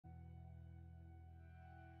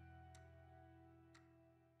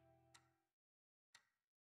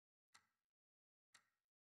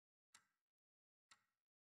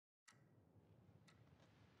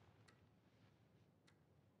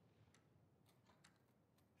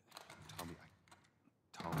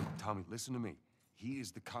Tommy, listen to me. He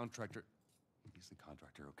is the contractor. He's the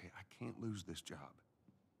contractor, okay? I can't lose this job.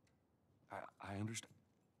 I understand.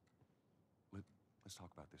 Let's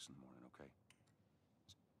talk about this in the morning, okay?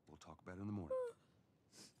 We'll talk about it in the morning.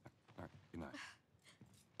 All right, good night.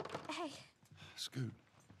 Hey. Scoot.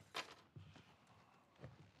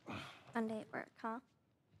 Monday at work, huh?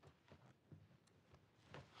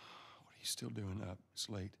 What are you still doing up? It's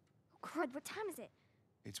late. Oh, crud, what time is it?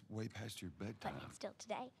 It's way past your bedtime. But it's still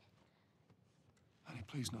today. Honey,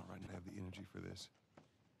 please not right now have the energy for this.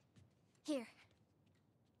 Here.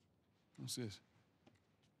 What's this?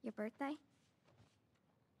 Your birthday?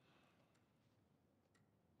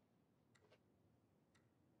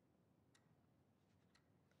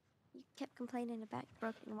 You kept complaining about your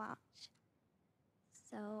broken watch.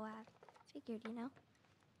 So I figured, you know.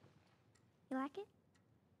 You like it?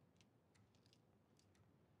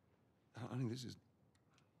 Honey, this is...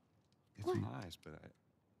 It's What? nice, but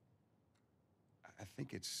I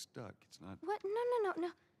think it's stuck. It's not... What? No.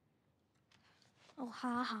 Oh,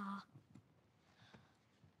 ha ha.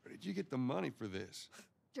 Where did you get the money for this?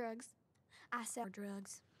 Drugs. I sell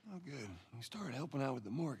drugs. Oh, good. You started helping out with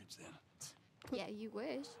the mortgage, then. Yeah, you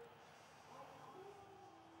wish.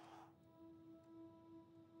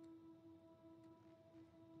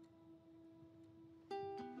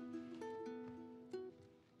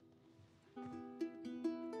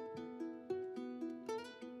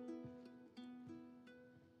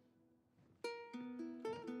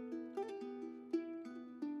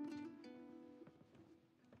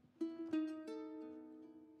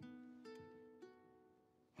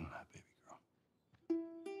 Good night, baby girl.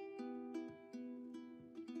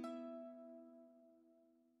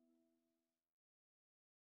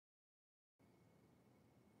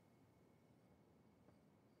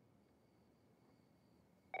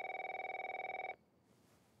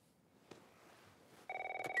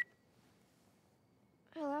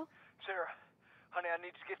 Hello? Sarah, honey, I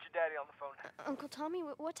need to get your daddy on the phone. Uncle Tommy,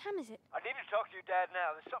 what time is it? I need to talk to your dad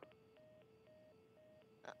now. There's something...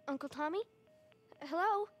 Uncle Tommy?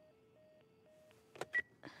 Hello?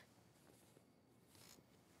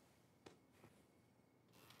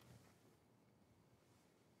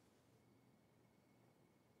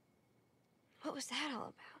 What was that all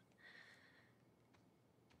about?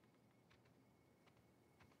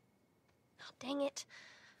 Oh, dang it.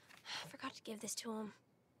 I forgot to give this to him.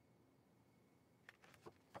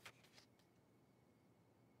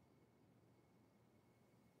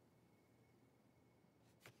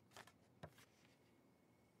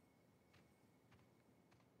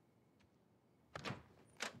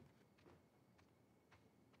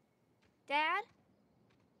 Dad?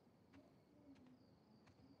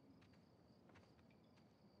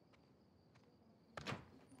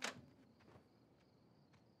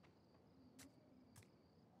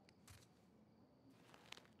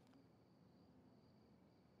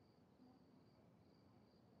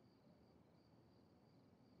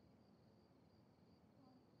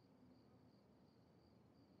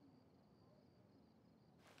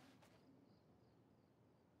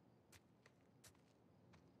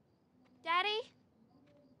 Daddy?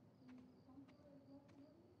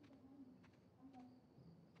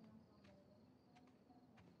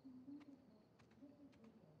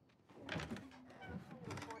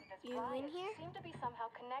 You in here? Seem to be somehow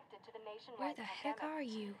connected to the Where nationwide the heck pandemic. are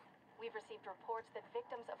you? We've received reports that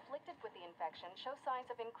victims afflicted with the infection show signs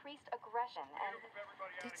of increased aggression, and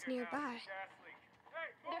It's nearby.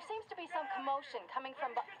 there seems to be some commotion coming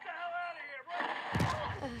from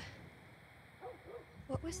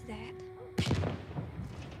What was that?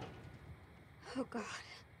 Oh, God.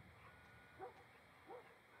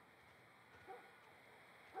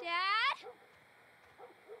 Dad?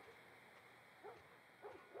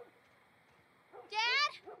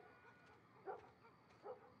 Dad?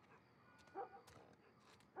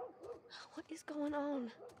 What is going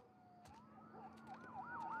on?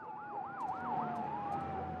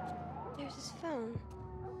 There's his phone.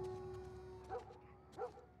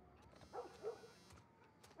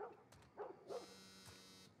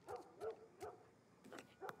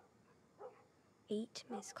 Eight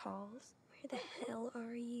missed calls. Where the hell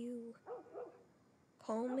are you?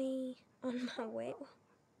 Call me on my way.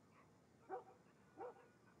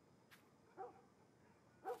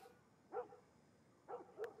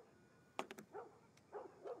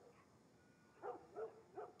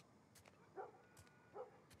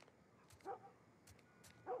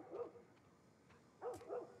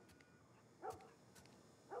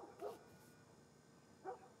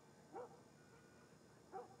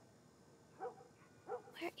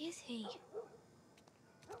 Where is he?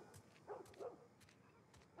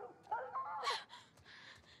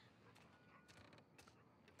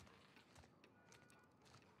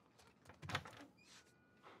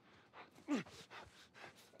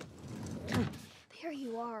 There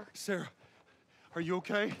you are. Sarah, are you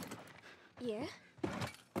okay? Yeah?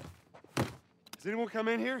 Has anyone come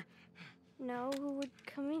in here? No, who would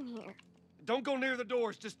come in here? Don't go near the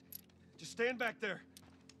doors. Just stand back there.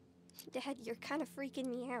 Dad, you're kind of freaking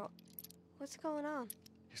me out. What's going on?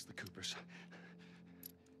 It's the Coopers.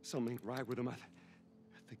 Something ain't right with them. I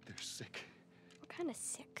think they're sick. What kind of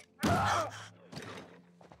sick?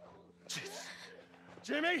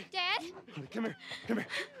 Jimmy! Dad? Honey, come here. Come here.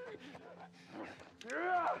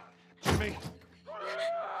 Jimmy!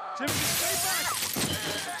 Jimmy, stay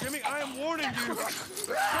back! Jimmy, I am warning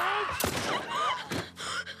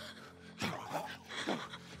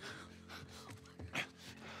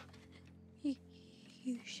you.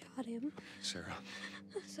 You shot him. Sarah,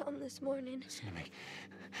 I saw him this morning. listen to me.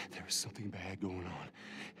 There is something bad going on.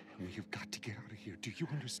 And we have got to get out of here. Do you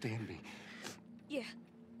understand me? Yeah.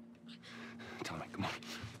 Tommy, come on.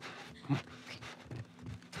 Come on.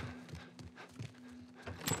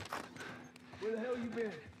 Where the hell you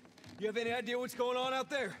been? You have any idea what's going on out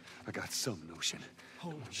there? I got some notion.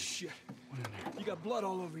 Holy shit. What in there? You got blood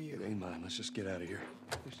all over you. It ain't mine. Let's just get out of here.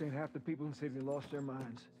 This ain't half the people in the city lost their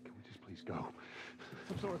minds. Can we just please go?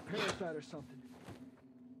 Some sort of parasite or something.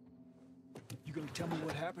 You gonna tell me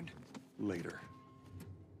what happened? Later.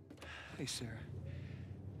 Hey, Sarah.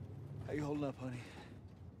 How you holding up, honey?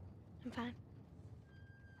 I'm fine.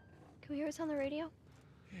 Can we hear what's on the radio?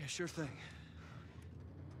 Yeah, sure thing.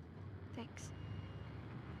 Thanks.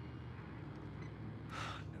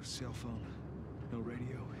 No cell phone, no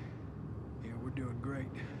radio. Yeah, we're doing great.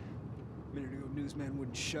 A minute ago, newsman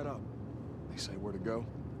wouldn't shut up. They say where to go?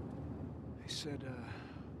 They said,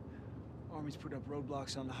 Army's put up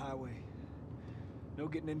roadblocks on the highway. No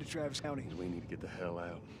getting into Travis County. We need to get the hell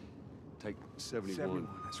out. Take 71. 71,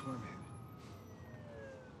 that's where I'm headed.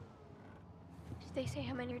 Did they say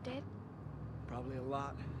how many are dead? Probably a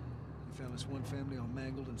lot. They found this one family all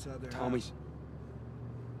mangled inside their Tommy. house.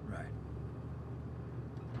 Right.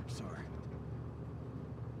 I'm sorry.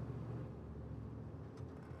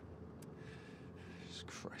 Jesus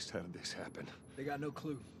Christ, how did this happen? They got no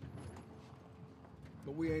clue.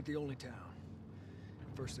 But we ain't the only town.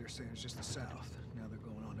 First they were saying it's just the south. Now they're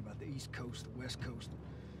going on about the east coast, the west coast.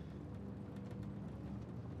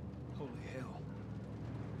 Holy hell.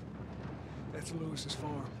 That's Lewis's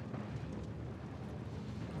farm.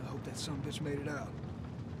 I hope that son of a bitch made it out.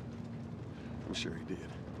 I'm sure he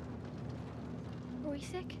did. Were we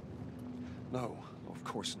sick? No, of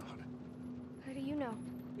course not. How do you know?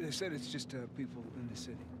 They said it's just people in the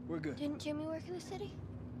city. We're good. Didn't Jimmy work in the city?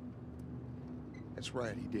 That's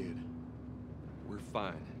right, he did. We're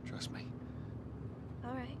fine, trust me.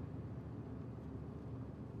 All right.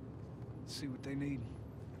 Let's see what they need.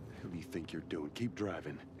 Who do you think you're doing? Keep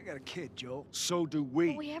driving. They got a kid, Joel. So do we.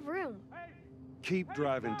 But we have room. Keep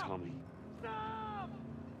driving, Tommy.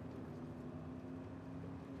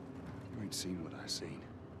 You ain't seen what I seen.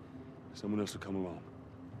 Someone else will come along.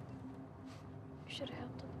 Should have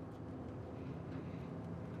helped him.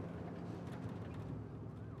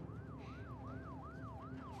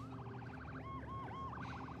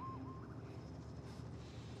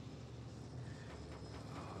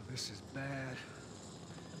 Oh, this is bad.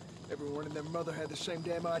 Everyone and their mother had the same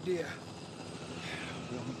damn idea.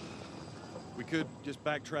 Well, we could just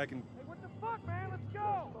backtrack and... Hey, what the fuck, man? Let's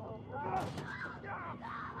go!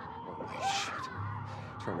 Holy shit.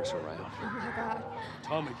 Turn us around. Oh my God.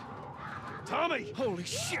 Tommy! Tommy! Holy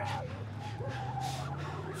shit!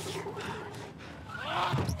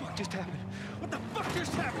 What the fuck just happened? What the fuck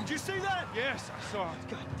just happened? Did you see that? Yes, I saw it.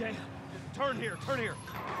 God damn. Turn here, turn here.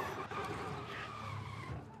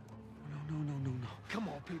 No. Come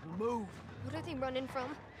on, people, move. What are they running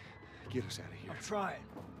from? Get us out of here. I'm trying.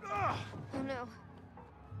 Oh no.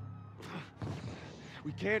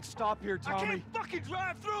 We can't stop here, Tommy. I can't fucking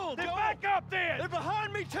drive through them! Then back up then! They're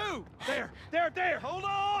behind me, too! There! Hold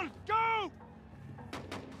on! Go!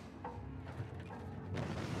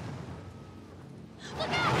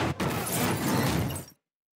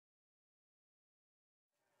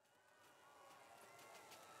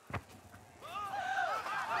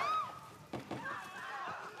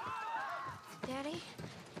 Daddy?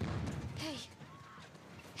 Hey.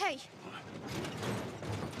 Hey!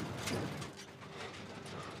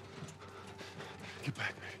 Get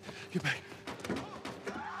back. Get back.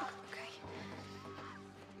 Okay.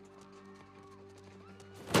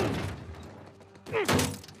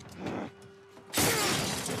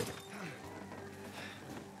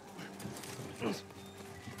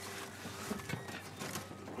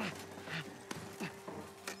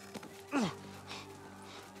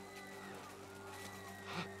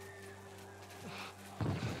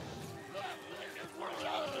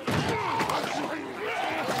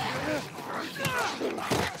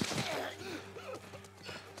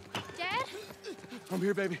 I'm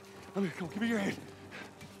here, baby. I'm here. Come on, give me your hand.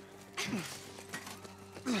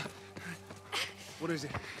 What is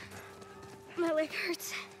it? My leg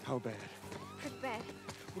hurts. How bad? Pretty bad.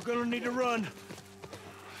 We're gonna need to run.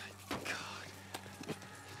 God.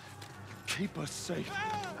 Keep us safe.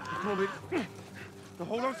 Come on, baby. Now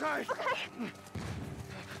hold on tight.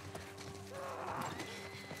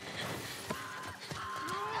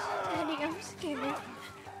 Daddy, I'm scared.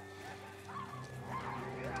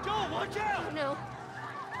 Joel, watch out! No.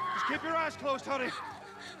 Just keep your eyes closed, honey.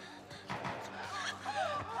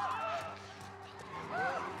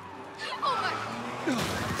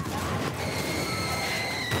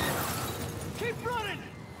 Keep running!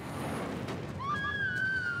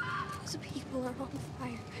 Those people are on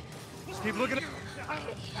fire. Just keep looking at...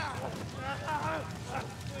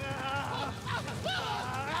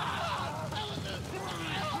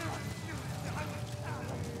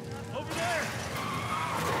 Over there!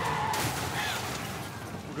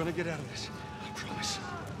 We're gonna get out of this. I promise.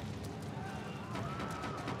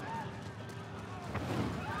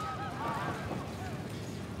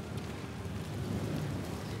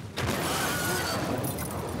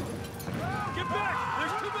 Get back!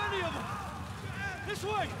 There's too many of them! This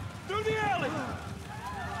way! Through the alley!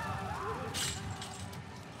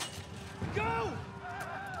 Go!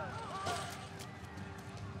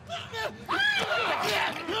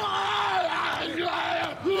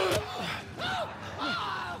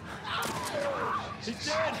 He's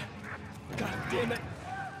dead! God damn it!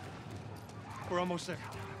 We're almost there.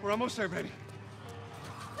 We're almost there, baby.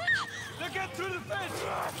 They're getting through the fence!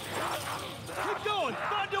 Keep going!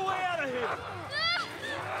 Find your way out of here!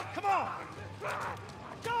 Come on!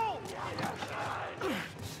 Go!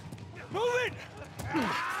 Move it!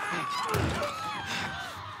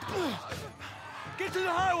 Get to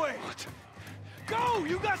the highway! Go!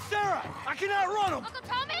 You got Sarah! I can outrun them! Uncle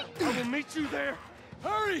Tommy? I will meet you there!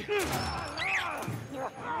 Hurry! Daddy,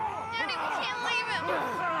 we can't leave him.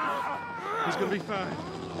 He's gonna be fine.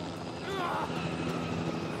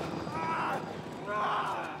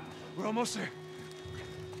 We're almost there.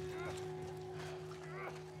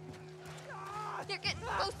 They're getting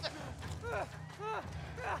closer.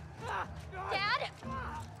 Dad?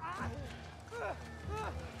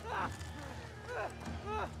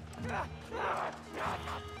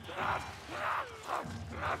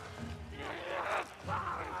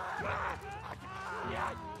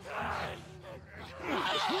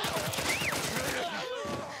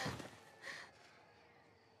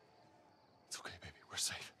 It's okay, baby. We're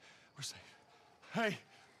safe. We're safe. Hey,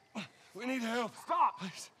 we need help. Stop!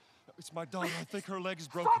 Please. It's my daughter. I think her leg is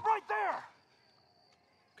broken. Stop right there!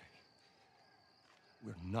 Okay.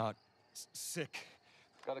 We're not sick.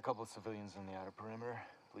 Got a couple of civilians on the outer perimeter.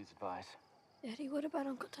 Please advise. Daddy, what about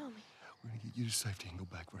Uncle Tommy? We're gonna get you to safety and go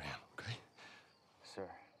back for him, okay? Sir,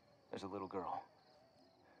 there's a little girl.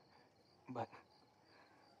 But...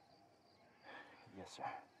 Yes, sir.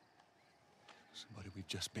 Somebody, we've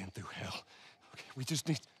just been through hell. Okay, we just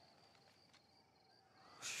need...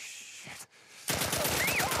 Shit.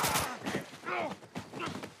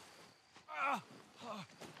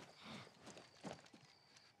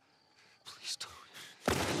 Please don't.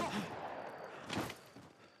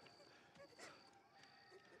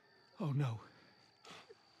 Oh, no.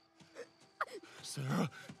 Sarah.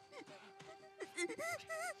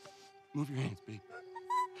 Move your hands, baby.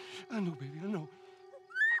 I know, baby, I know.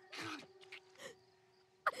 God.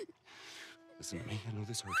 Listen to me. I know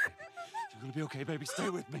this hurts, baby. You're gonna be okay, baby. Stay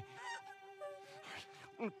with me. All right,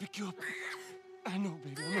 I'm gonna pick you up. I know,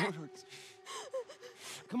 baby. I know it hurts.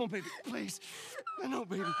 Come on, baby. Please. I know,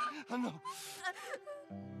 baby. I know.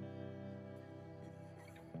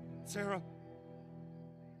 Sarah.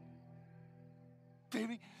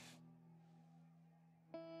 Baby.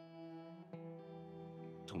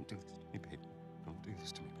 Don't do this to me, baby. Don't do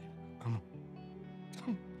this to me, baby. No.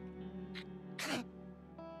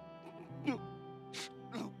 No.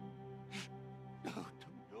 No. No,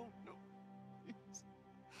 no, no. Please.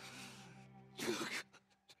 Oh, God.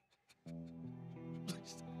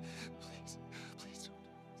 Please. Please. Please don't.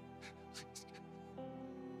 Please.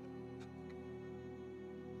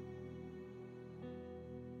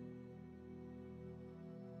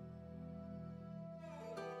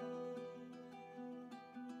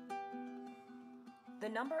 The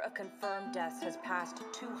number of confirmed deaths has passed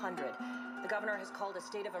 200. The governor has called a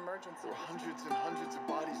state of emergency. There are hundreds and hundreds of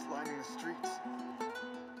bodies lining the streets.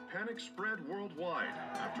 Panic spread worldwide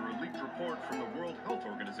after a leaked report from the World Health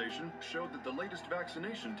Organization showed that the latest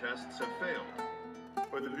vaccination tests have failed.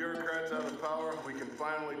 With the bureaucrats out of power, we can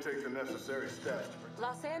finally take the necessary steps.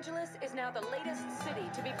 Los Angeles is now the latest city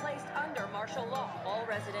to be placed under martial law. All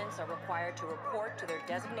residents are required to report to their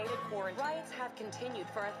designated quarantine. Riots have continued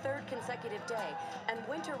for a third consecutive day, and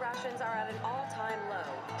winter rations are at an all-time low.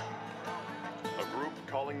 A group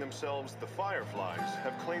calling themselves the Fireflies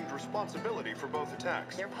have claimed responsibility for both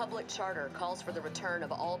attacks. Their public charter calls for the return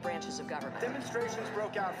of all branches of government. Demonstrations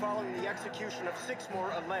broke out following the execution of 6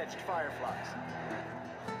 more alleged Fireflies.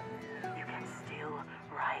 You can still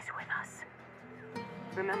rise with us.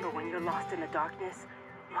 Remember, when you're lost in the darkness,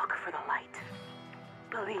 look for the light.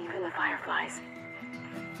 Believe in the Fireflies.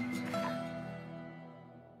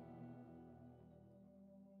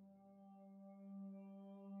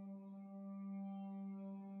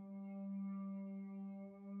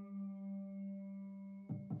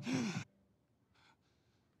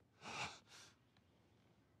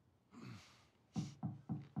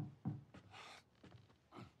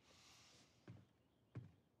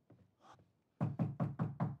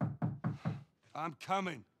 I'm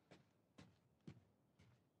coming.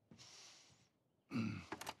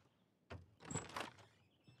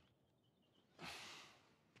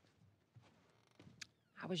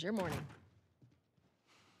 How was your morning?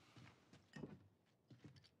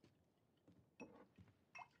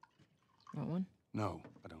 Want one? No,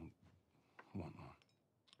 I don't want one.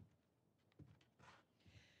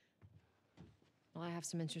 Well, I have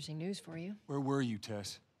some interesting news for you. Where were you,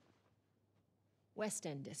 Tess? West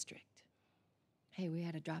End District. Hey, we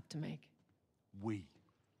had a drop to make. We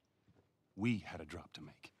had a drop to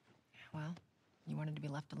make. Well, you wanted to be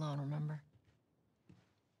left alone, remember?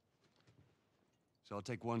 So I'll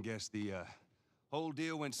take one guess. The whole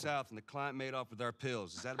deal went south and the client made off with our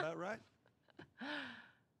pills. Is that about right?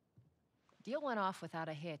 Deal went off without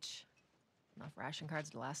a hitch. Enough ration cards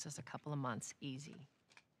to last us a couple of months, easy.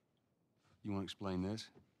 You want to explain this?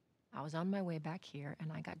 I was on my way back here,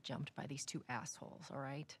 and I got jumped by these 2 assholes, all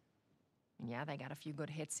right? And yeah, they got a few good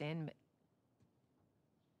hits in, but...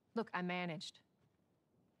 Look, I managed.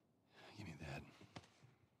 Give me that.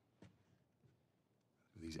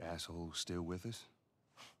 Are these assholes still with us?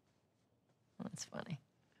 That's funny.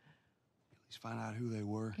 At least find out who they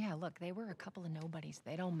were. Yeah, look, they were a couple of nobodies.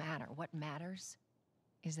 They don't matter. What matters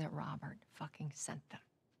is that Robert fucking sent them.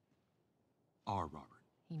 Our Robert.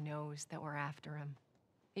 He knows that we're after him.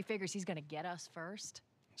 He figures he's gonna get us first.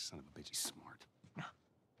 Son of a bitch, he's smart. No.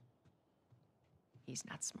 He's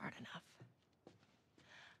not smart enough.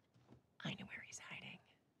 I know where he's hiding.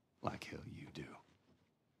 Like hell you do.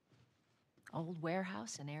 Old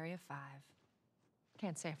warehouse in Area 5.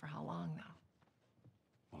 Can't say for how long, though.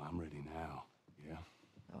 Well, I'm ready now, yeah?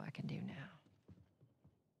 Oh, I can do now.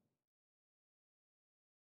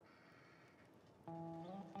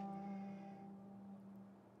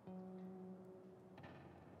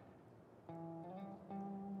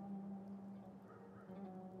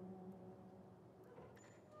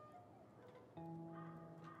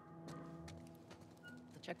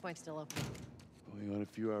 The checkpoint's still open. Only got a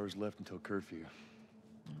few hours left until curfew.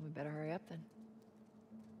 Well, we better hurry up then.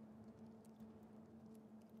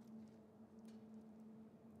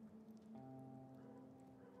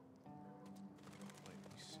 Wait,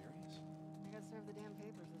 are you serious? I got served the damn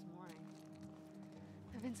papers this morning.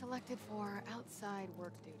 I've been selected for outside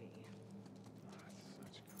work duty. That's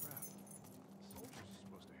such crap. Soldiers are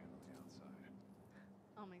supposed to handle the outside.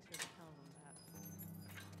 I'll make sure to tell them that.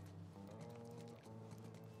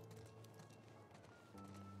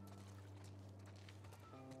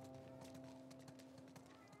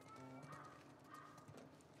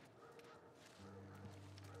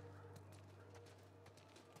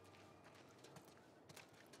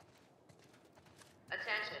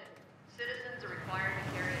 Attention. Citizens are required to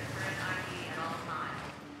carry a current ID at all times.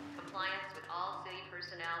 Compliance with all city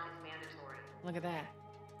personnel is mandatory. Look at that.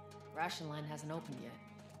 Ration line hasn't opened yet.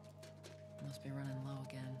 Must be running low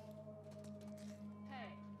again.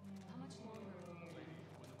 Hey, how much longer are we waiting?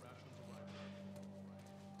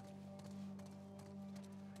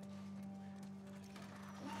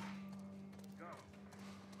 Go.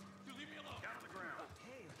 You leave me alone. Down on the ground.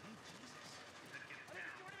 Okay, Jesus. I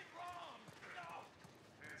didn't do anything wrong! No!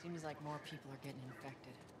 Seems like more people are getting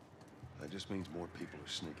infected. That just means more people are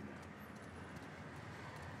sneaking out.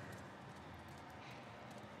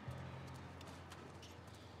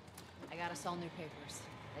 I got us all new papers.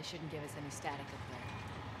 They shouldn't give us any static up there.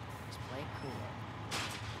 Just play it cool.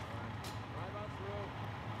 Drive on through.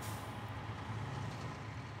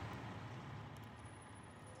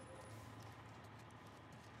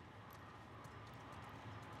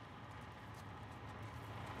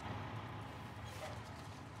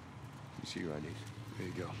 You see your ID? There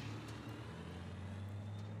you go.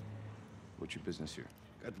 What's your business here?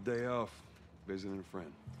 Got the day off. Visiting a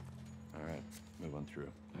friend. All right, move on through.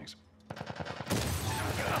 Thanks.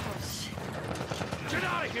 Get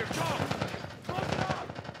out of here, Joel! Close it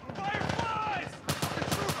up! Fireflies!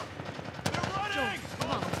 They're running!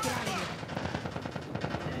 Come on, let's get out of here.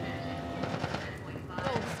 Go,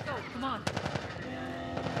 let's go, come on.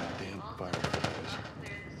 Damn fireflies.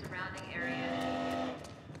 Clear the surrounding area.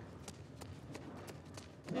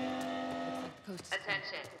 Coast is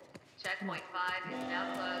Attention. Checkpoint 5 is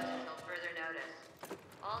now closed until further notice.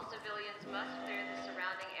 All civilians must clear the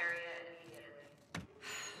surrounding area immediately.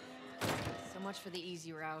 so much for the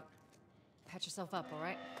easy route. Patch yourself up, all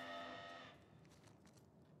right?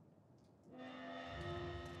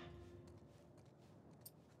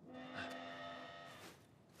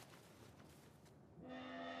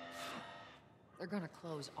 They're gonna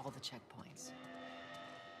close all the checkpoints.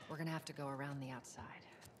 We're gonna have to go around the outside.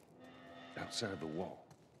 Outside the wall.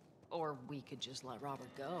 Or we could just let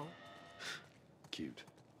Robert go. Cute.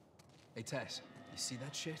 Hey, Tess, you see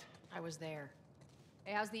that shit? I was there.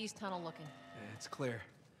 Hey, how's the east tunnel looking? It's clear.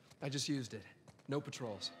 I just used it. No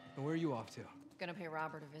patrols. And where are you off to? Gonna pay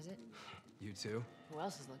Robert a visit? You too? Who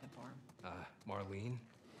else is looking for him? Marlene.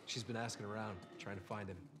 She's been asking around, trying to find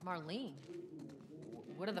him. Marlene?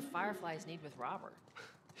 What do the Fireflies need with Robert?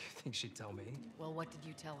 You think she'd tell me? Well, what did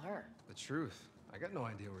you tell her? The truth. I got no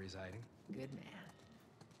idea where he's hiding. Good man.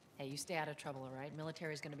 Hey, you stay out of trouble, all right?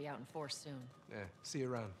 Military's gonna be out in force soon. Yeah, see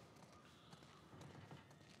you around.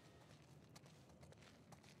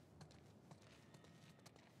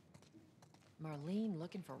 Marlene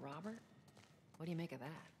looking for Robert? What do you make of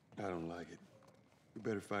that? I don't like it. We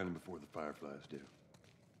better find him before the fireflies do.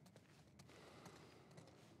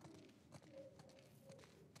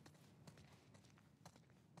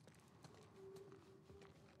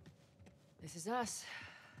 This is us.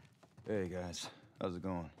 Hey, guys. How's it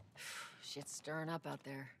going? Shit's stirring up out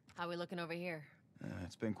there. How we looking over here?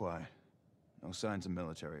 It's been quiet. No signs of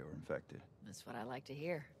military or infected. That's what I like to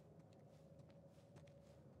hear.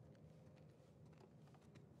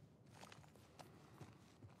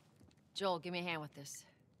 Joel, give me a hand with this.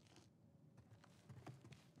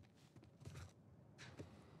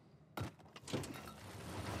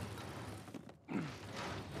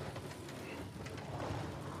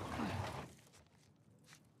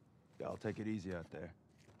 Y'all take it easy out there.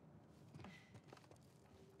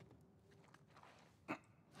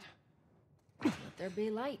 Let there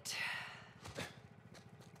be light.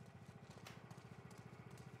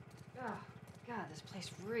 Oh, God, this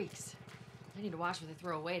place reeks. I need to watch what they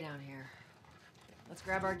throw away down here. Let's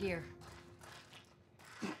grab our gear.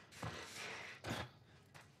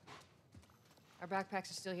 Our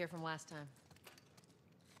backpacks are still here from last time.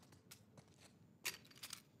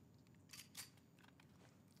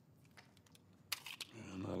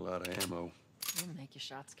 Not a lot of ammo. We'll make your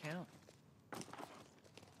shots count.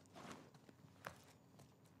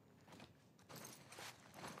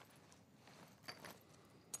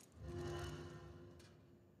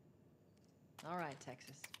 All right,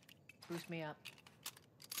 Texas. Boost me up.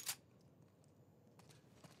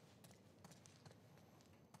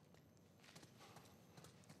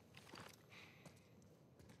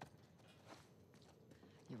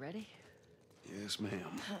 You ready? Yes, ma'am.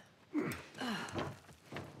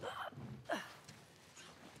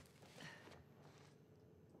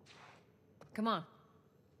 Come on.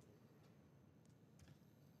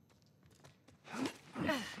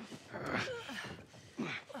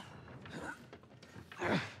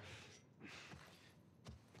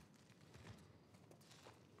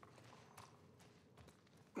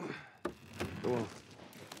 Go on.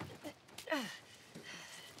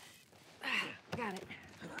 Got it.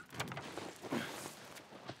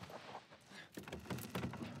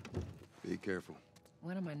 Be careful.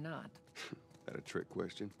 When am I not? That a trick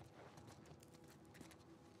question?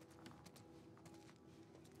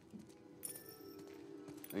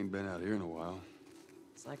 Ain't been out here in a while.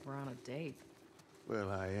 It's like we're on a date. Well,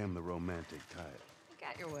 I am the romantic type. You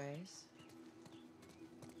got your ways.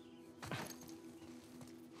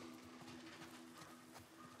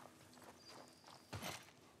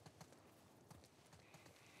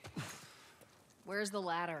 Where's the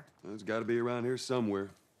ladder? Well, it's got to be around here somewhere.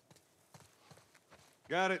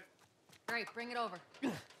 Got it. Great, bring it over.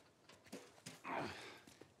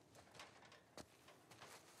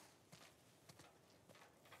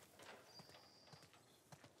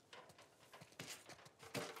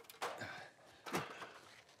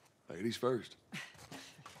 Ladies first.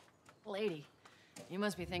 Lady, you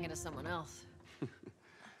must be thinking of someone else.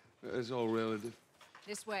 That's all relative.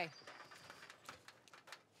 This way.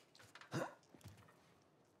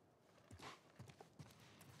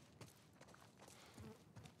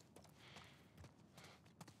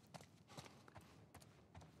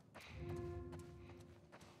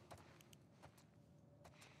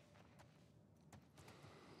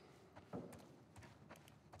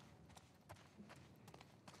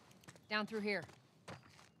 Down through here.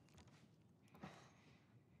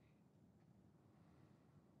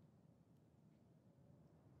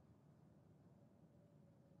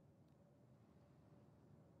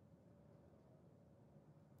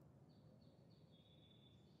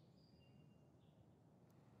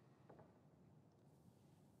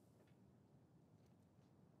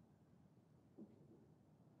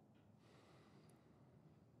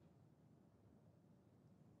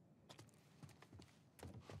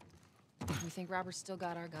 You think Robert's still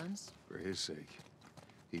got our guns? For his sake,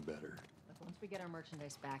 he better. Look, once we get our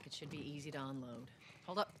merchandise back, it should be easy to unload.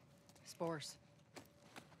 Hold up. Spores.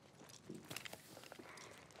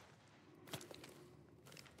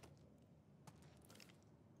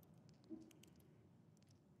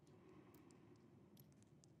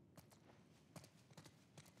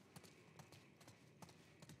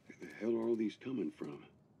 Where the hell are all these coming from?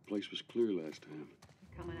 Place was clear last time.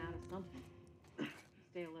 Coming out of something.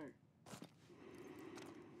 Stay alert.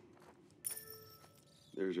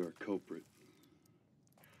 There's our culprit.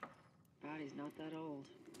 Body's not that old.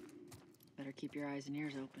 Better keep your eyes and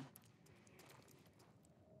ears open.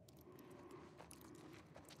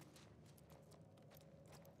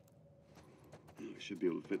 I should be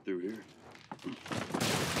able to fit through here.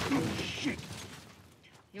 Oh, shit!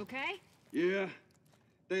 You okay? Yeah.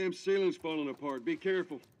 Damn ceiling's falling apart. Be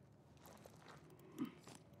careful.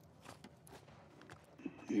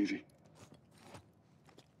 Easy.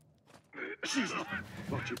 Jesus.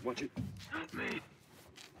 Watch it, watch it. Help me.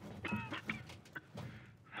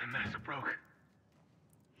 My mask broke.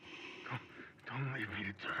 Don't leave me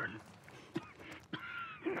to turn.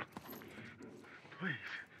 Please.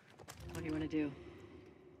 What do you want to do?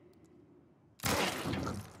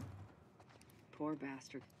 Poor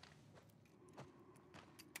bastard.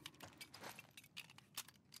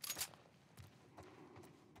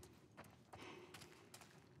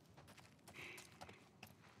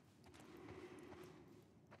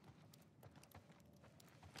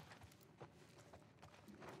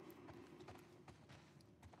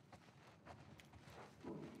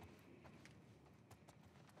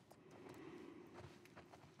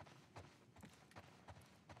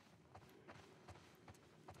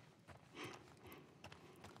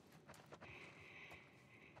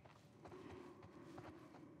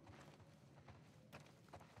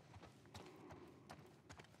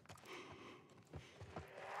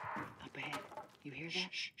 Up ahead. You hear that?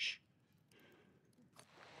 Shh, shh.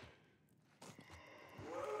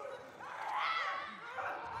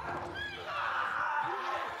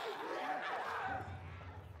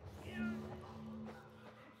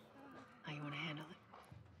 How you want to handle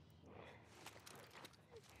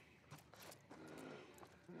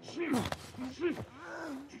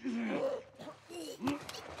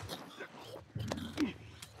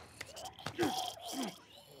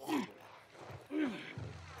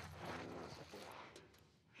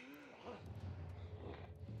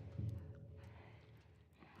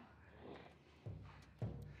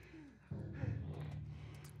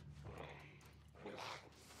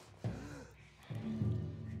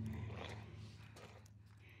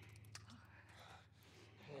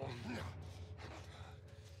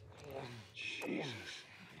Jesus.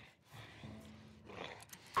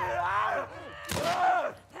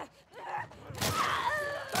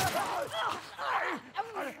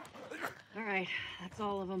 All right, that's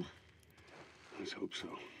all of them. Let's hope so.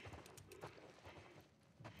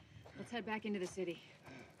 Let's head back into the city.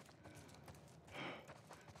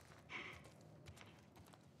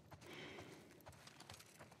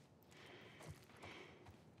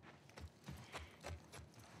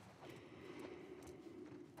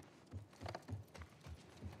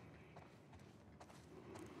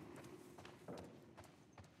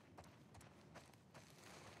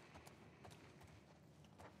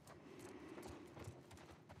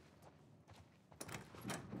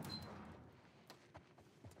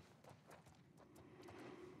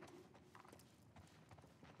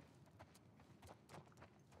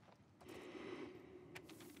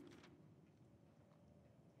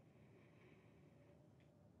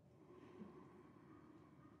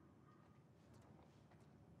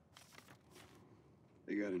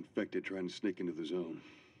 They got infected trying to sneak into the zone.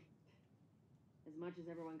 As much as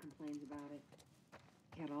everyone complains about it,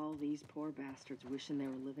 got all these poor bastards wishing they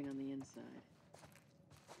were living on the inside.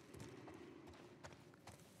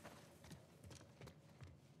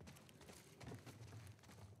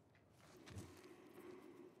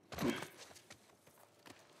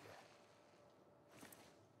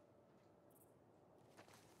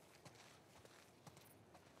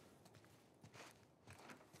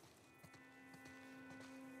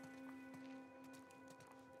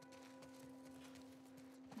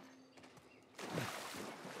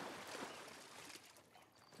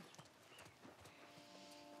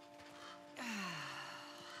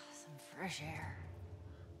 Fresh air.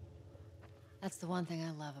 That's the one thing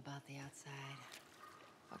I love about the outside.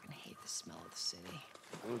 Fucking hate the smell of the city.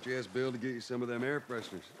 Why don't you ask Bill to get you some of them air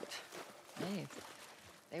fresheners? Hey, if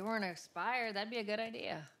they weren't expired, that'd be a good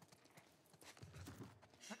idea.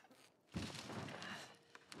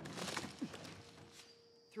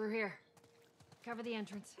 Through here. Cover the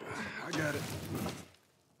entrance. I got it.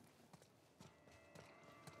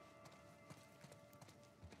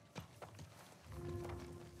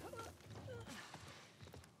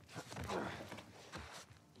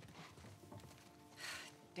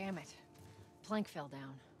 Damn it. Plank fell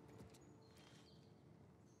down.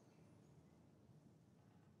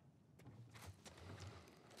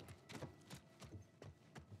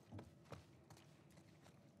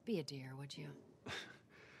 Be a dear, would you?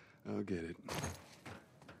 I'll get it.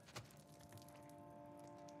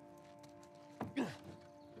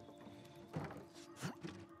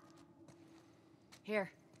 Here,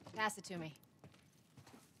 pass it to me.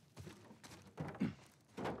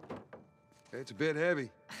 It's a bit heavy.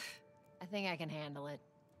 I think I can handle it.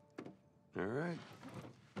 All right.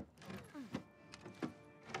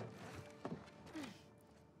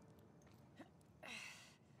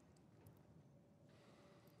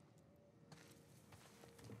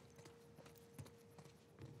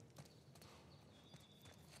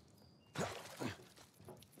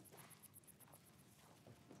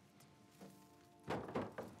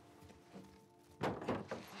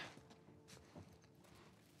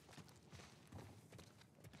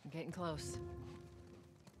 I'm getting close.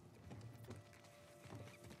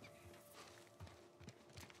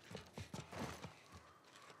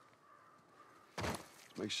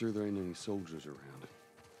 Make sure there ain't any soldiers around.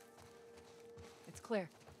 It's clear.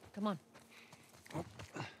 Come on.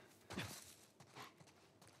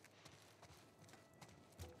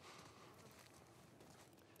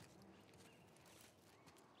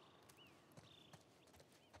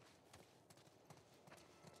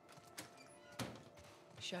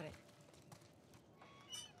 Shut it.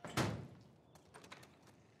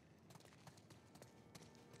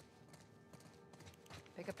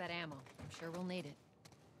 Pick up that ammo. I'm sure we'll need it.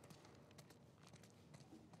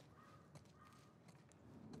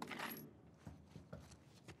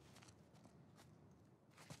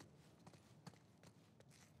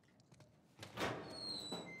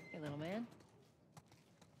 Hey, little man.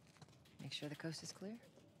 Make sure the coast is clear.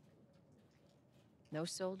 No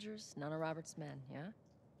soldiers, none of Robert's men, yeah?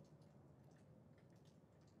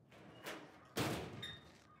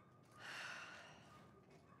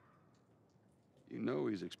 You know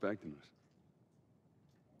he's expecting us.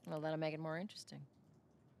 Well, that'll make it more interesting.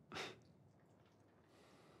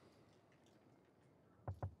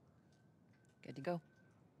 Good to go.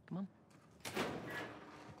 Come on.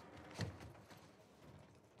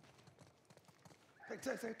 Hey,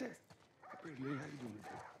 Tess. Hey, pretty lady, how you doing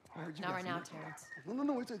today? I heard you Not got right some now, liquor. Terrence.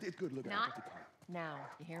 No, it's good. Look, Not now.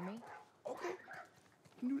 You hear me? Okay.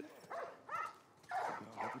 You can do that.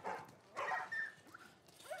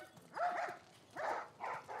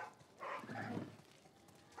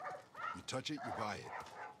 You touch it, you buy it.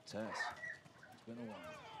 Tess, it's been a while.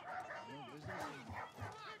 No business?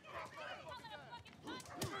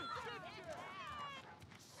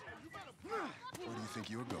 Where do you think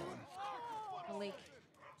you're going? Malik,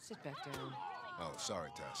 sit back down. Oh, sorry,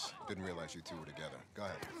 Tess. Didn't realize you two were together. Go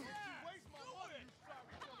ahead.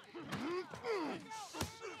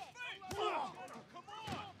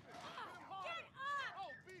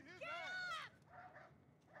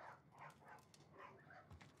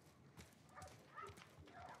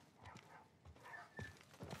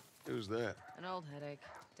 Who's that? An old headache.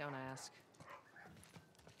 Don't ask.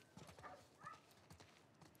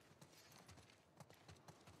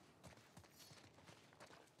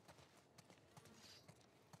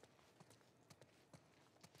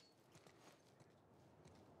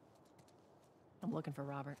 I'm looking for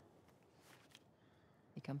Robert.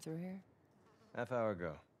 He come through here? Half hour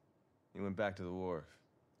ago. He went back to the wharf.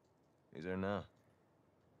 He's there now.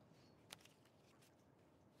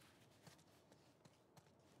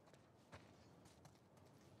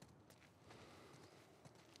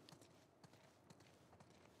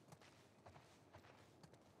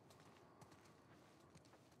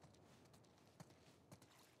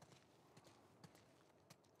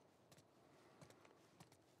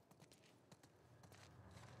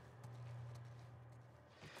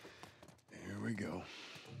 Here we go.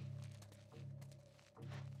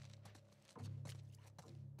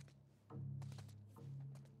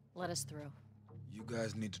 Let us through. You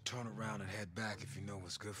guys need to turn around and head back if you know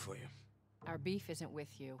what's good for you. Our beef isn't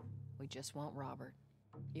with you. We just want Robert.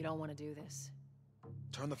 You don't want to do this.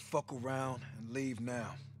 Turn the fuck around and leave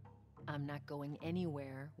now. I'm not going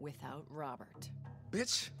anywhere without Robert.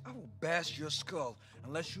 Bitch, I will bash your skull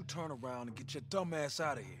unless you turn around and get your dumb ass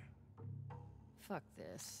out of here. Fuck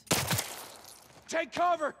this. Take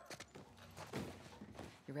cover!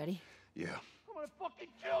 You ready? Yeah. I'm gonna fucking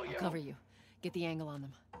kill you! I'll cover you. Get the angle on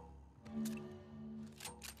them.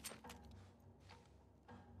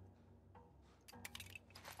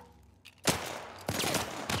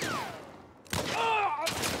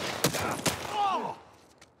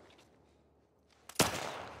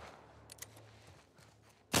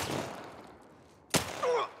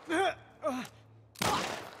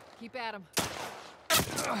 Keep at him.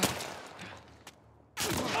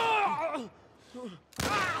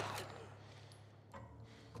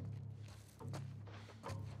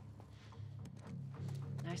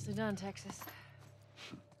 Nicely done, Texas.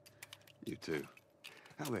 You too.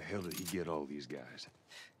 How the hell did he get all these guys?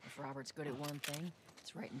 If Robert's good at one thing,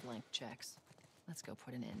 it's writing blank checks. Let's go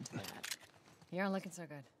put an end to that. You aren't looking so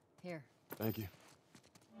good. Here. Thank you.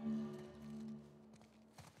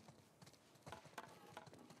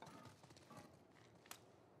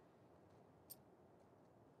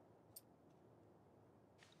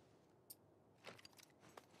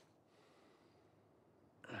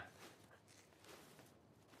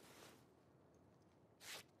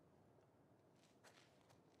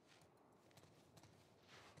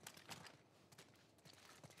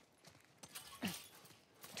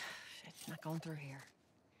 Not going through here.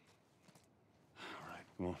 All right,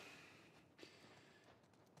 come on.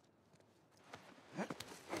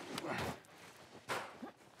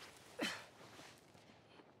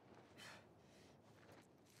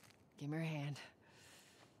 Give me your hand.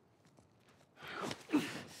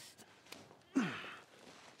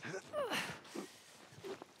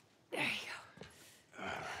 There you go.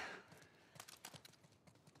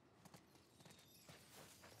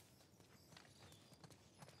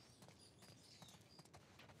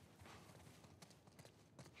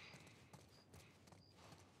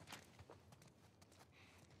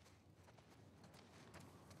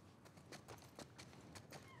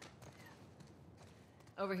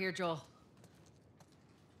 Over here, Joel.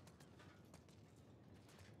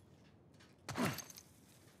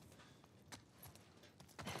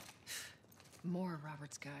 More of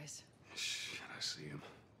Robert's guys. Shit, I see him.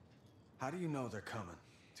 How do you know they're coming?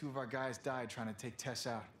 2 of our guys died trying to take Tess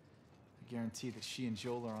out. I guarantee that she and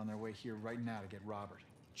Joel are on their way here right now to get Robert.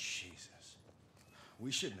 Jesus.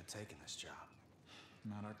 We shouldn't have taken this job.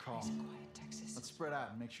 Not our call. Nice and quiet, Texas. Let's spread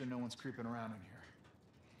out and make sure no one's creeping around in here.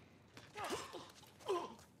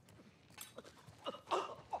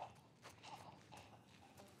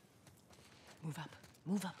 Move up.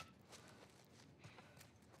 Move up.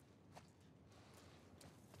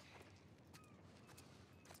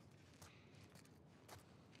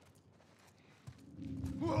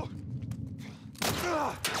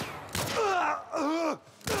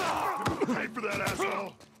 Pay for that,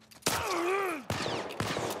 asshole!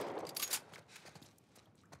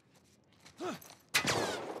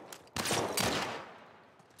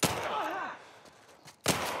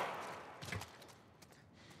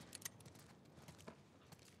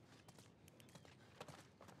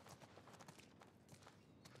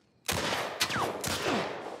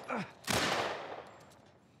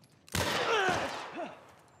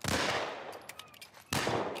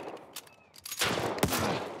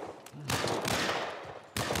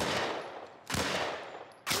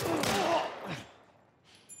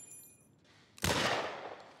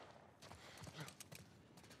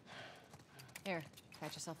 Here,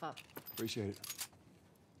 patch yourself up. Appreciate it.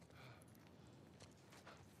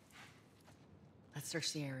 Let's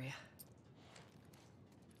search the area.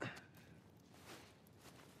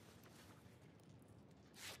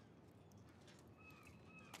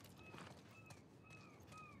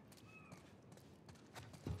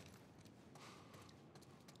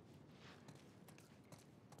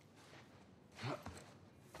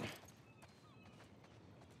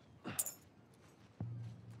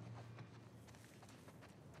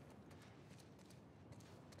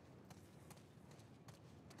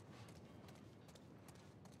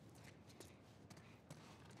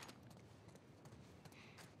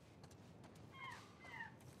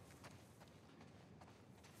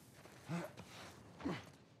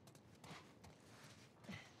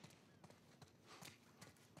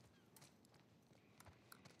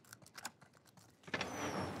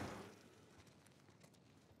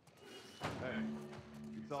 Hey,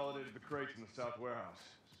 consolidated the crates in the south warehouse.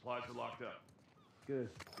 Supplies are locked up. Good.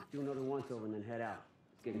 Do another once-over and then head out.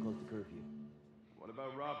 It's getting close to curfew. What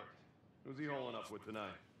about Robert? Who's he holing up with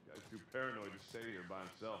tonight? Guy's too paranoid to stay here by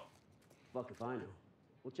himself. Fuck if I know.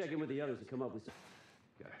 We'll check in with the others and come up with some...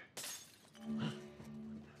 Okay.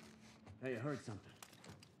 Hey, I heard something.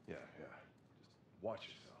 Yeah. Just watch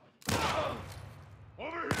yourself.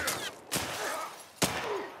 Over here!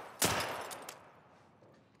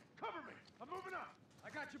 Cover me! I'm moving up! I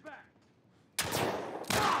got your back!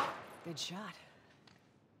 Good shot.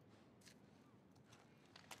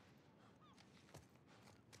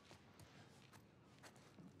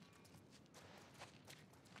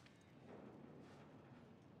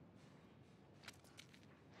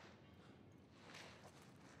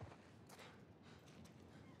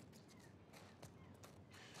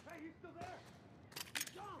 Hey, he's still there!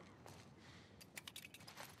 John!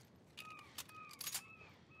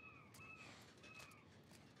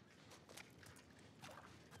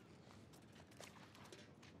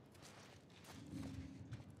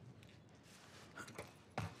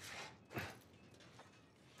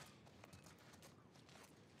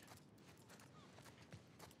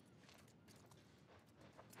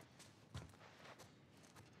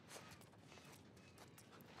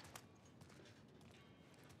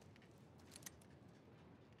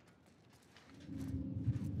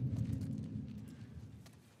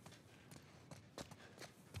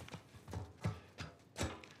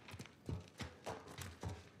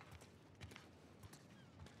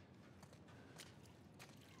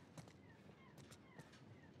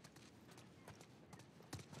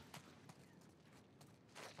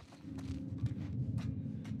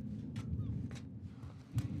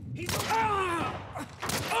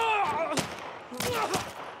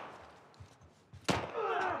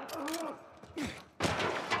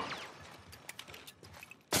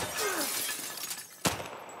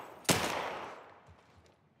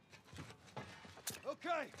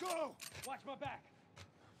 Okay, go! Watch my back.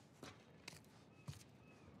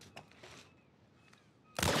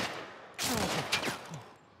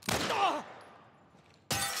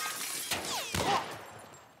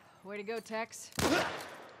 Way to go, Tex.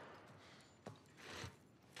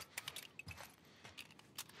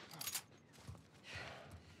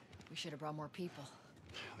 We should have brought more people.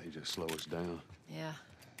 They just slow us down. Yeah,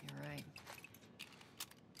 you're right.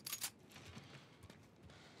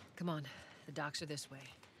 Come on, the docks are this way.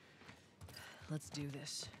 Let's do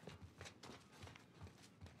this.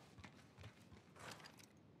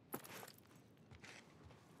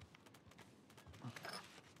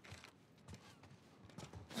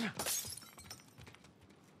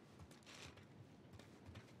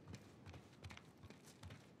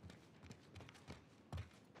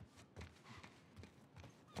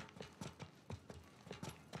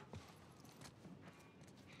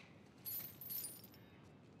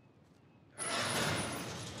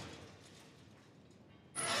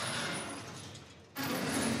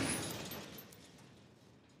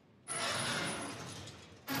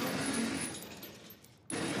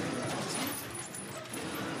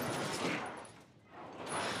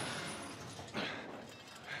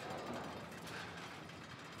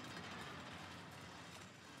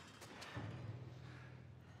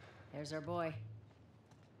 There's our boy.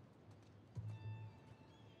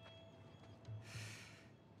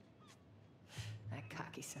 That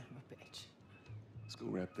cocky son of a bitch. Let's go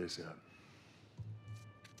wrap this up.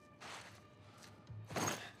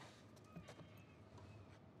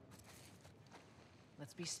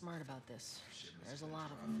 Let's be smart about this. There's a lot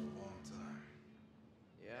of them.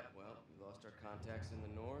 Yeah, well, we lost our contacts in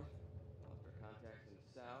the north, lost our contacts in the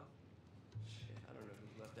south. Shit, I don't know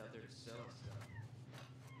who's left out there to sell us stuff.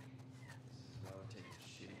 This is why we're taking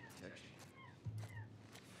shitty protection.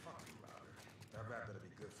 Fuck you, Router. That rat better be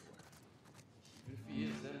good for it. Even if he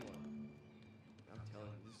is, then what? I'm telling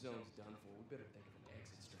you, this zone's done for. We better think of an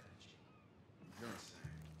exit strategy. You're insane.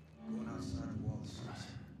 Going outside the walls sucks.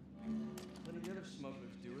 Plenty of the other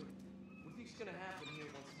smugglers do it. What do you think's gonna happen here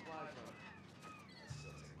once supplies run out? I'd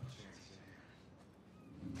still take my chances in here.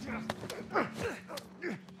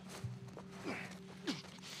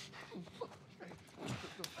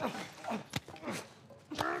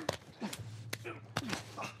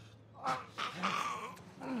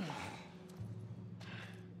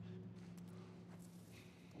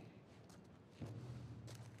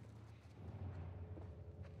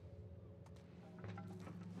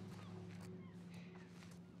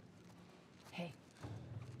 Hey.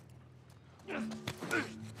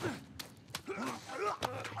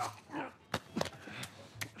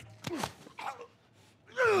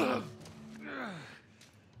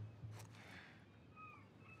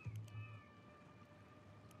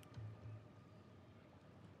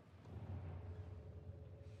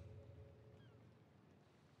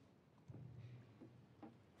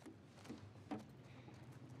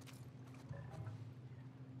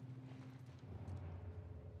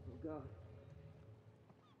 Oh, God.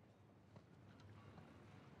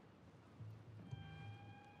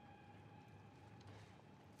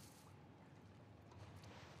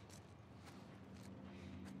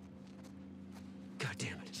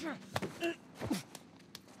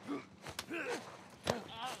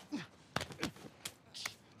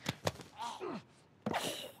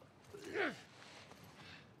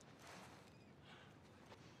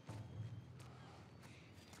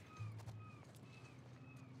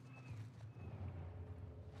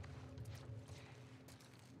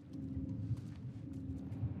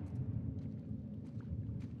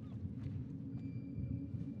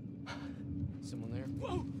 Someone there?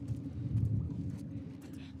 Whoa!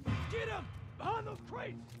 Get him! Behind those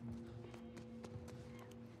crates!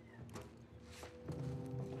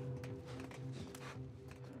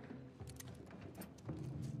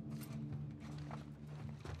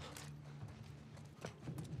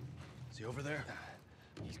 Is he over there?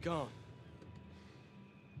 He's gone.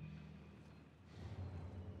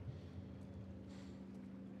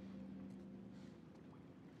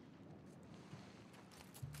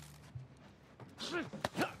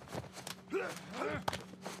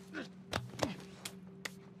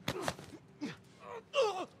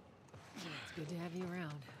 It's good to have you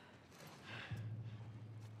around.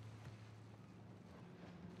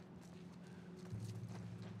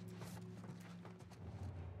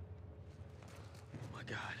 Oh my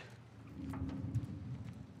God.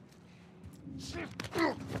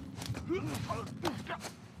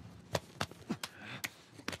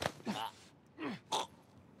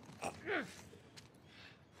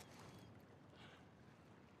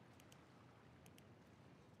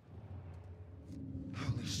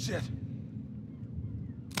 Holy shit.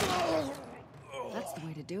 That's the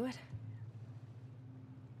way to do it.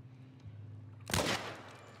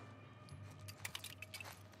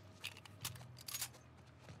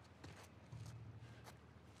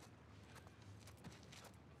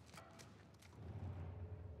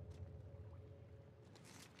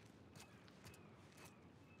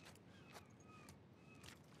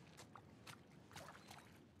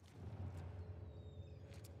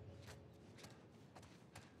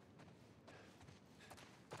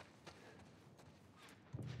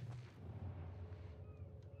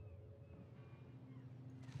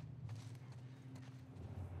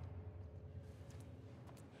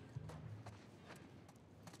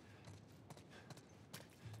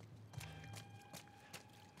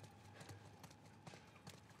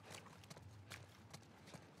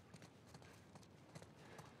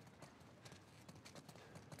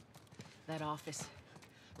 That office.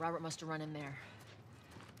 Robert must have run in there.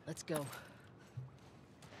 Let's go.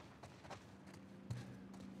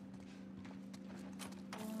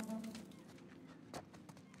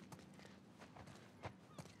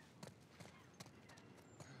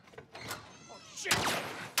 Oh, shit!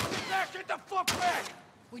 Get the fuck back!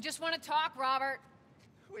 We just want to talk, Robert.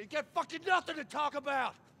 We got fucking nothing to talk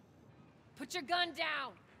about! Put your gun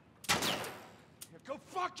down. Go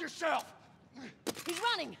fuck yourself! He's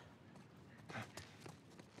running.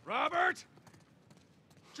 Robert!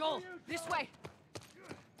 Joel, this way.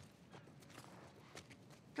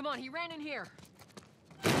 Come on, he ran in here.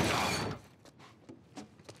 We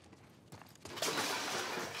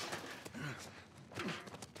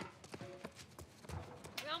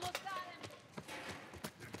almost got him.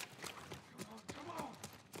 Come on!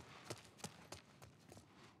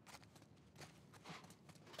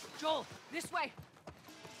 Joel, this way.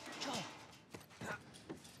 Joel.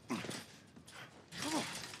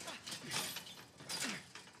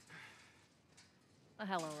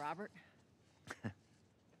 Hello, Robert.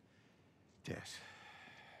 Tess.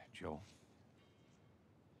 Joel.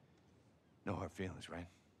 No hard feelings, right?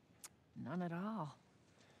 None at all.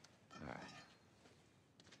 All right.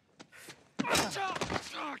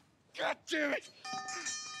 Oh, God damn it!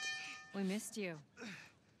 We missed you.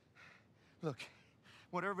 Look,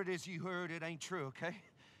 whatever it is you heard, it ain't true, okay?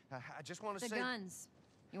 I just want to say... The guns.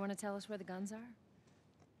 You want to tell us where the guns are?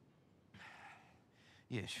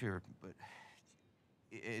 Yeah, sure, but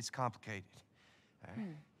it's complicated. All right?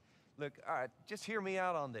 Look, all right, just hear me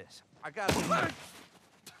out on this. I got...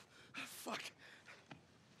 Fuck.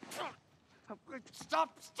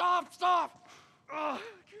 Stop!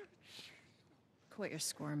 Quit your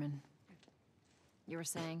squirming. You were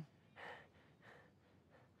saying?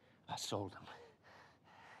 I sold him.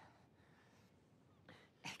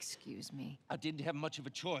 Excuse me. I didn't have much of a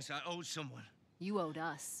choice. I owed someone. You owed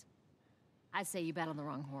us. I'd say you bet on the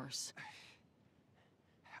wrong horse.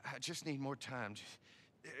 I just need more time. Just,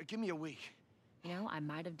 give me a week. You know, I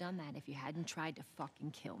might have done that if you hadn't tried to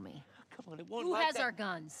fucking kill me. Come on, it won't Who like has that. our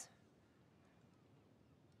guns?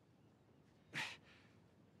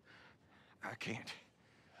 I can't.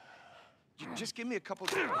 Just give me a couple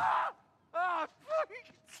days.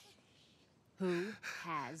 Who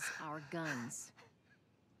has our guns?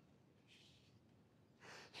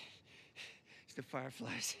 the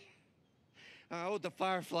Fireflies. I owed the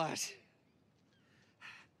Fireflies.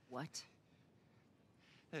 What?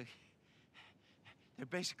 Look, they're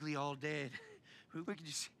basically all dead. We could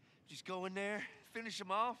just go in there, finish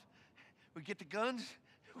them off. We get the guns.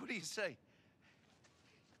 What do you say?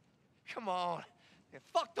 Come on. Yeah,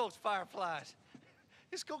 fuck those Fireflies.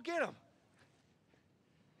 Let's go get them.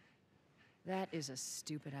 That is a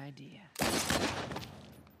stupid idea.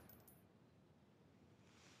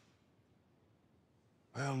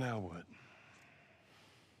 Well, now what?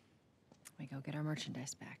 We go get our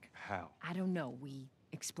merchandise back. How? I don't know. We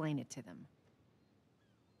explain it to them.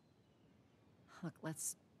 Look,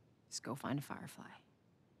 let's just go find a Firefly.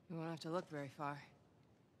 You won't have to look very far.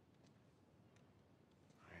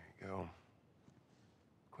 There you go.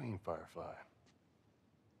 Queen Firefly.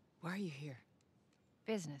 Why are you here?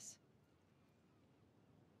 Business.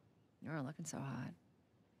 You're looking so hot.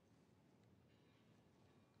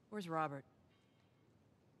 Where's Robert?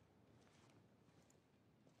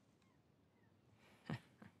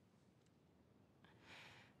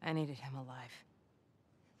 I needed him alive.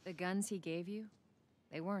 The guns he gave you,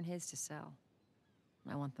 they weren't his to sell.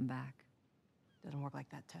 I want them back. Doesn't work like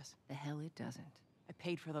that, Tess. The hell it doesn't. I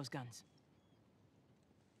paid for those guns.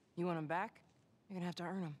 You want them back? You're gonna have to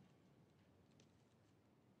earn them.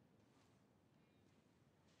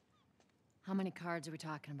 How many cards are we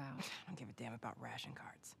talking about? I don't give a damn about ration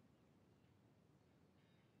cards.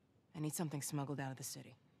 I need something smuggled out of the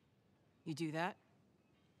city. You do that,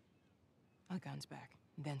 my gun's back,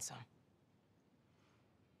 and then some.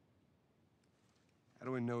 How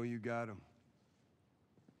do we know you got them?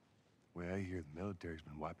 Well, I hear the military's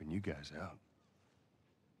been wiping you guys out.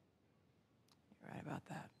 You're right about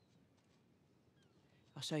that.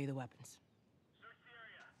 I'll show you the weapons. Search the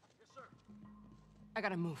area. Yes, sir. I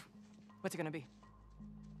gotta move. What's it gonna be?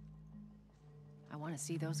 I want to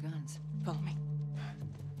see those guns. Follow me.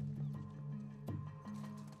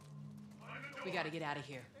 We gotta get out of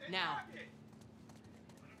here. Now.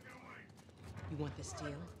 You want this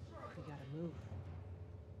deal? We gotta move.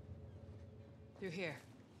 Through here.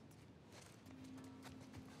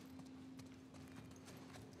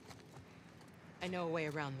 I know a way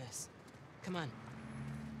around this. Come on.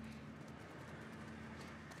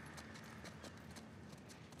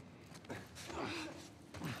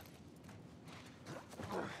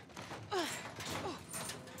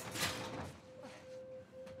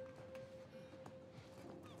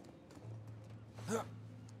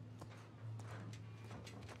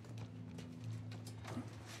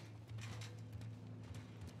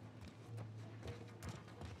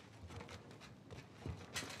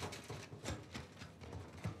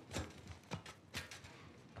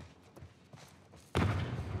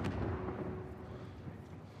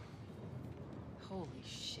 Holy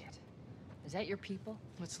shit. Is that your people?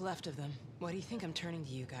 What's left of them? Why do you think I'm turning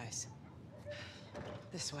to you guys?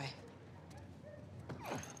 This way.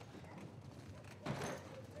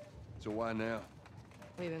 So why now?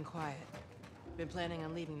 We've been quiet. Been planning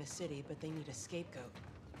on leaving the city, but they need a scapegoat.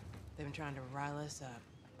 They've been trying to rile us up.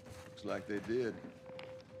 Looks like they did.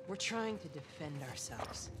 We're trying to defend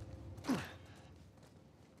ourselves.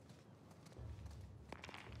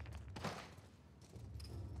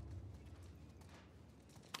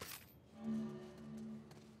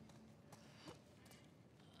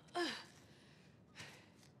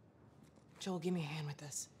 Joel, give me a hand with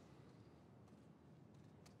this.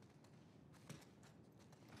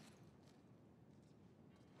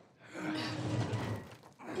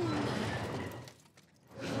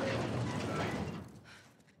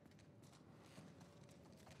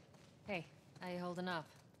 Hey, how you holding up?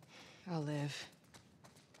 I'll live.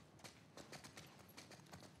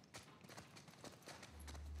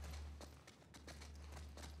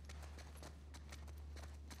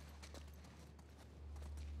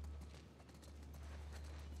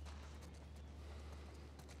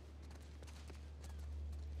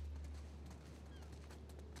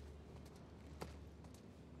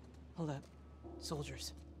 Hold up.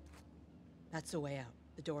 Soldiers. That's the way out.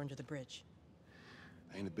 The door under the bridge.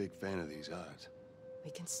 I ain't a big fan of these odds. We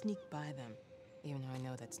can sneak by them, even though I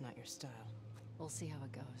know that's not your style. We'll see how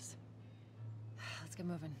it goes. Let's get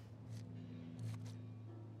moving.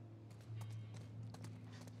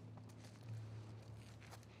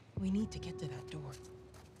 We need to get to that door.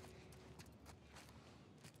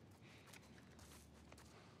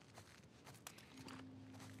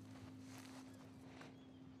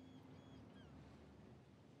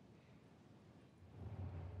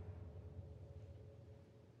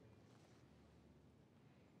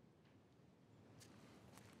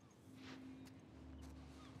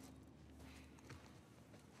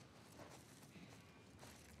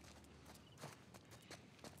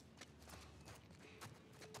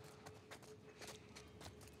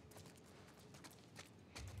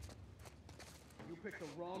 the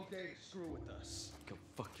wrong day to screw with us. Go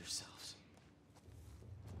fuck yourselves.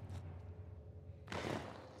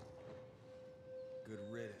 Good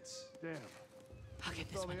riddance. Damn. I'll get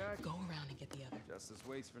this one. Go around and get the other. Justice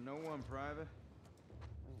waits for no one, Private.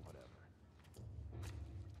 Whatever.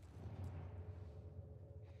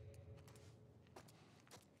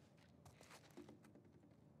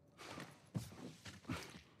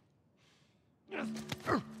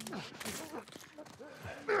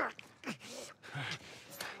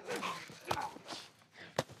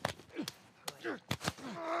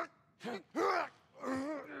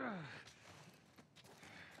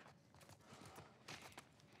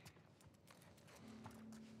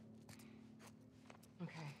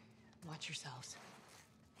 Okay, watch yourselves.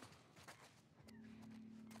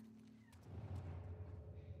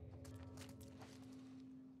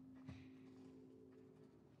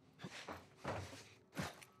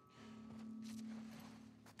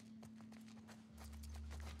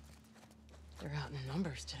 They're out in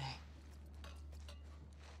numbers today.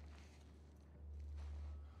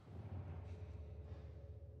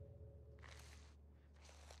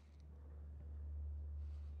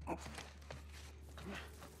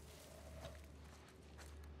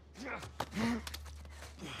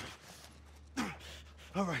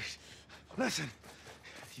 All right, listen.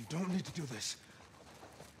 You don't need to do this.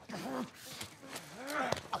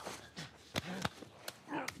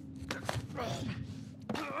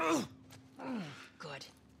 Good.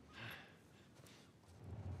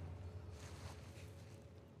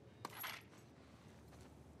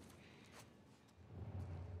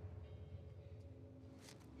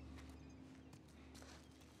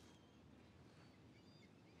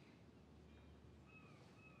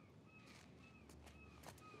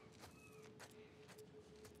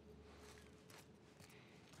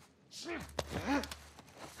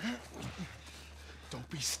 Don't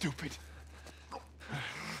be stupid.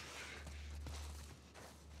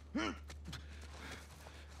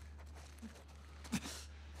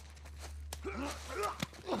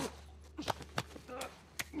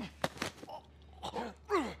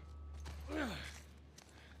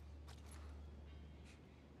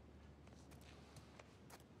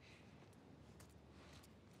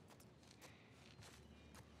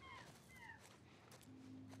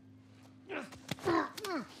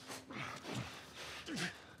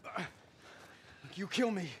 You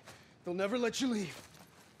kill me, they'll never let you leave.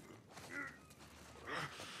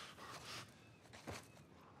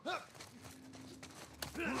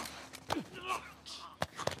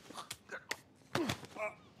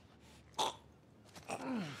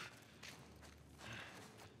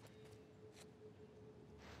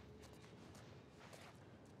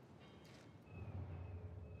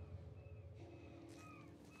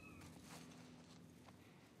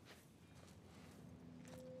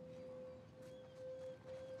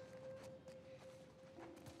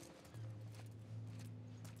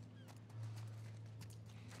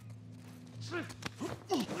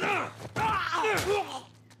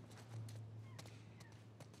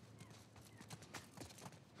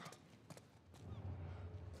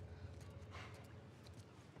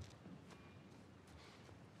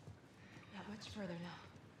 Not much further now.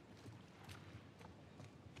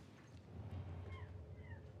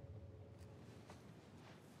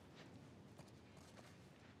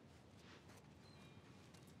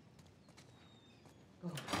 Go.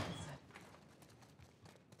 This side.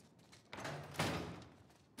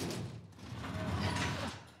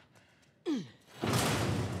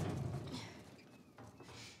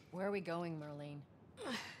 Where are we going, Marlene?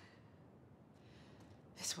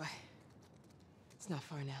 This way. It's not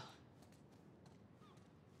far now.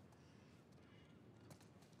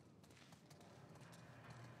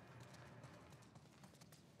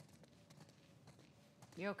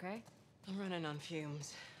 You okay? I'm running on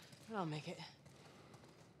fumes, but I'll make it.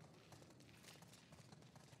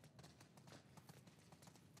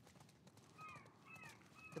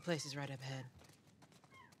 The place is right up ahead.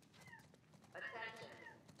 Attention.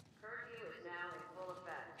 Curfew is now in full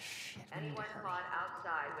effect. Anyone caught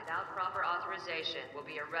outside without proper authorization will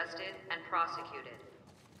be arrested and prosecuted.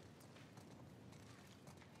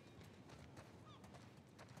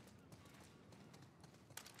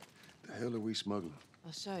 The hell are we smuggling?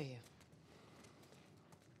 I'll show you.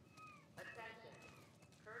 Attention.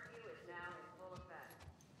 Curfew is now in full effect.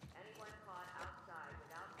 Anyone caught outside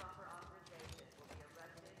without proper authorization will be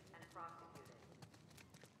arrested and prosecuted.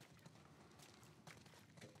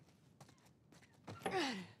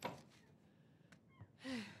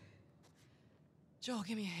 Joel,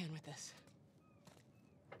 give me a hand with this.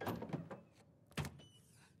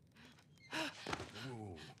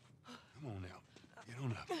 Whoa. Come on now. Get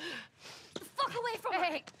on up. The fuck away from her!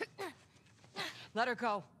 Hey! Let her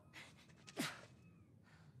go.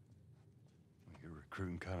 You're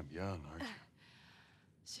recruiting kind of young, aren't you?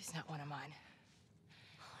 She's not one of mine.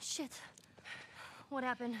 Oh, shit. What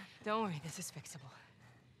happened? Don't worry, this is fixable.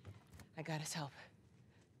 I got his help.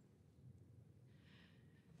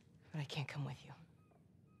 But I can't come with you.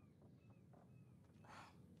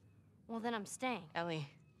 Well, then I'm staying. Ellie,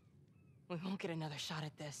 we won't get another shot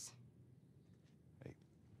at this.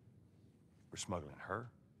 We're smuggling her?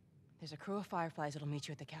 There's a crew of Fireflies that'll meet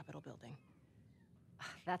you at the Capitol building.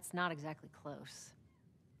 That's not exactly close.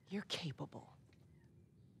 You're capable.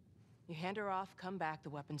 You hand her off, come back, the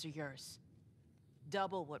weapons are yours.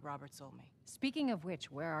 Double what Robert sold me. Speaking of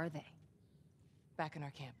which, where are they? Back in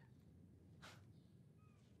our camp.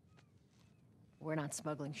 We're not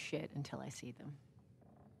smuggling shit until I see them.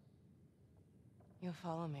 You'll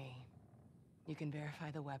follow me. You can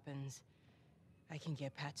verify the weapons. I can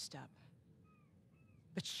get patched up.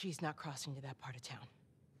 But she's not crossing to that part of town.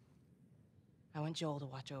 I want Joel to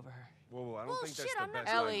watch over her. Whoa, I don't think that's Bullshit, the I'm not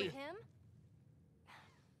best going Ellie. with him.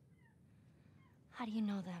 How do you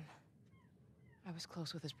know them? I was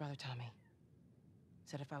close with his brother, Tommy.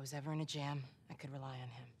 Said if I was ever in a jam, I could rely on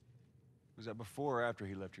him. Was that before or after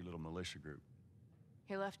he left your little militia group?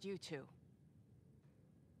 He left you, too.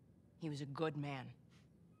 He was a good man.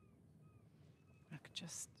 I could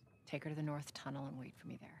just take her to the North Tunnel and wait for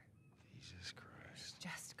me there. Jesus Christ.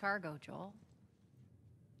 Just cargo, Joel.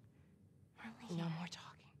 No more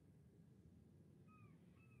talking.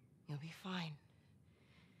 You'll be fine.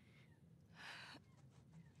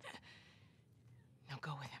 Now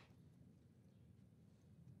go with him.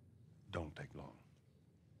 Don't take long.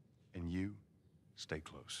 And you, stay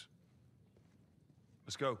close.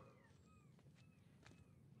 Let's go.